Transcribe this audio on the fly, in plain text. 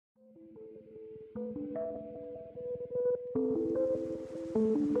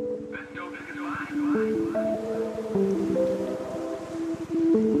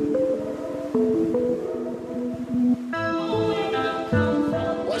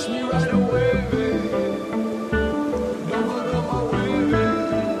Watch me ride away, baby. Don't fuck up my way,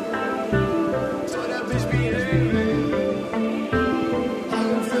 baby. So that bitch behave. I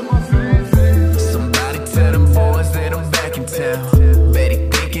can feel my face. Somebody tell them boys that I'm back in town. Betty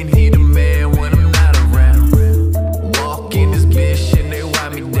thinking he the man when I'm not around. Walk in this bitch and they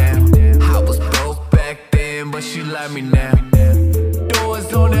wind me down. I was broke back then, but she like me now.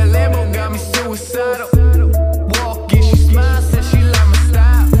 Doors on that Lambo got me suicidal. Walk in, she smiles, said she like my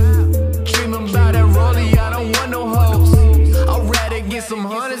style. Dreaming about that rollie, I don't want no hoes. I'd rather get some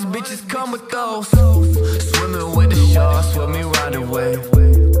hundreds, bitches come with those. Swimming with the sharks, swept me right away.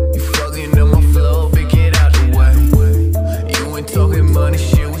 You fucking on my flow, bitch, get out the way. You ain't talking money,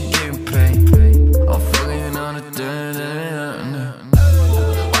 shit, we getting paid. I'm fucking on the dirt.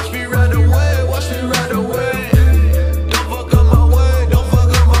 Watch me ride away, watch me ride away. Don't fuck up my way, don't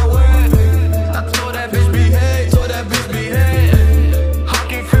fuck up my way. I told that bitch behave, told that bitch behave. I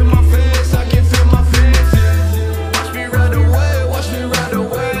can feel my face, I can feel my face. Watch me ride away, watch me ride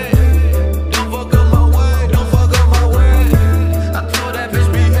away. Don't fuck up my way, don't fuck up my way. I told that bitch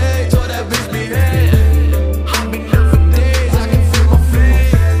behave, told that bitch behave. I've been there for days, I can feel my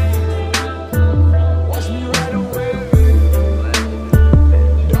face. Watch me ride away.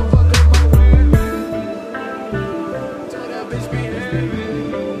 Don't fuck up my way. Told that bitch behave.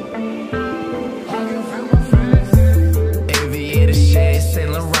 I can feel my face. Aviator shades, Saint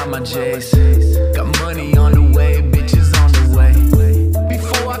Laurent my J's. Got money on the way, bitches on the way.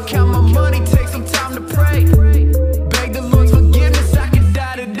 Before I count my money, take some time to pray. Beg the Lord's forgiveness, I could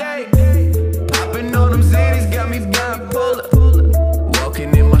die today. Popping on them Xannies, got me bipolar.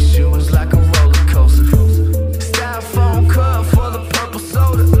 Walking in my shoes like a roller coaster. Styrofoam cup full of purple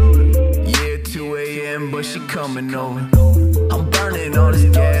soda. Yeah, 2 a.m., but she coming over. I'm burning on this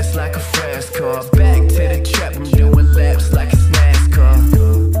gas like a fast car.